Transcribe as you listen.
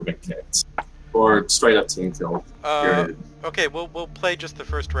get kicked. Or straight up team killed. Period. Okay, we'll play just the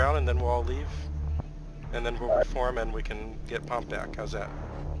first round and then we'll all leave. And then we'll reform and we can get pumped back. How's that?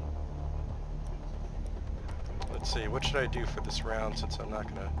 Let's see, what should I do for this round since I'm not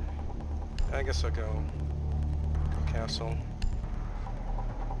gonna... I guess I'll go castle.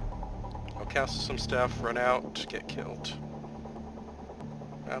 I'll castle some stuff, run out, get killed.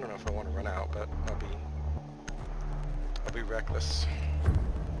 I don't know if I want to run out, but I'll be reckless.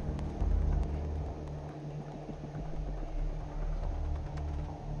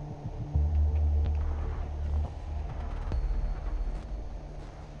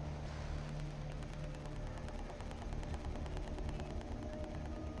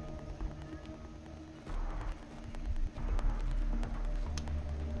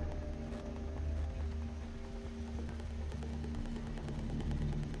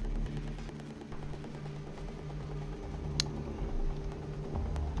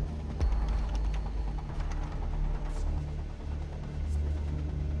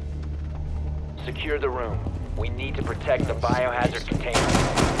 Secure the room. We need to protect the biohazard container.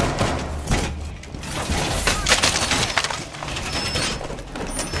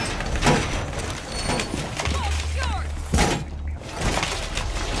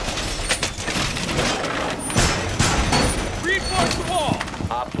 Reinforce the wall!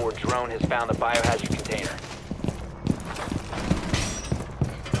 Op 4 drone has found the biohazard container.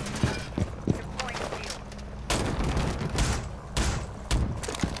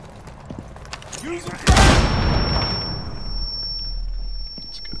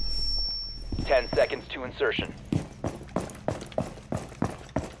 That's good. 10 seconds to insertion.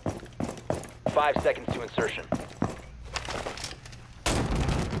 5 seconds to insertion.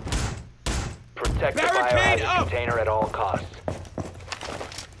 Protect the biohazard container at all costs.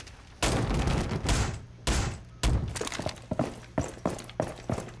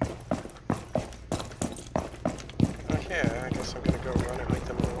 Okay, I guess I'm gonna go run and meet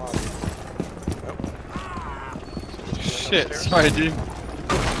them in the lobby. Oh. Shit, sorry dude.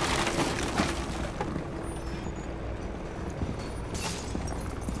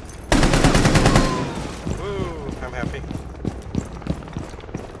 Ooh, I'm happy.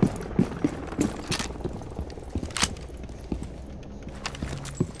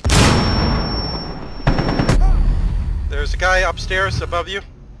 There's a guy upstairs above you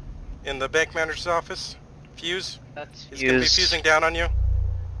in the bank manager's office. Fuse. That's He's gonna be fusing down on you.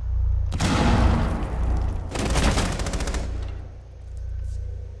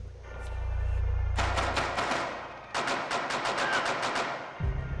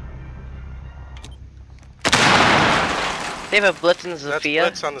 They have a Blitz and That's Zofia.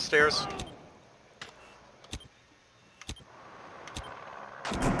 Blitz on the stairs.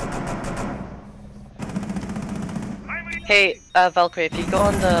 Hey, Valkyrie, if you go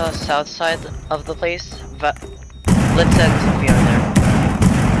on the south side of the place, Blitz and Zofia are there.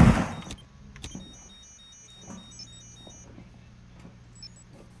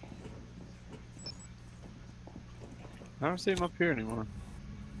 I don't see him up here anymore.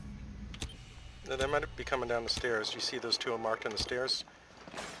 They might be coming down the stairs. You see those two marked on the stairs?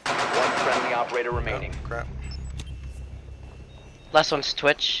 One friendly operator remaining. Oh, crap. Last one's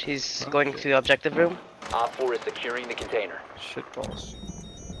Twitch. He's going to the objective room. Op 4 is securing the container. Shit balls.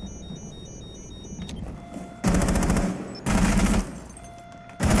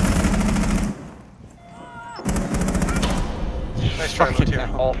 Nice try, Latier.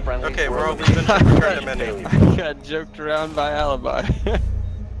 All friendlies Okay, were we're all eliminated. leaving. Return to menu. I got joked around by Alibi.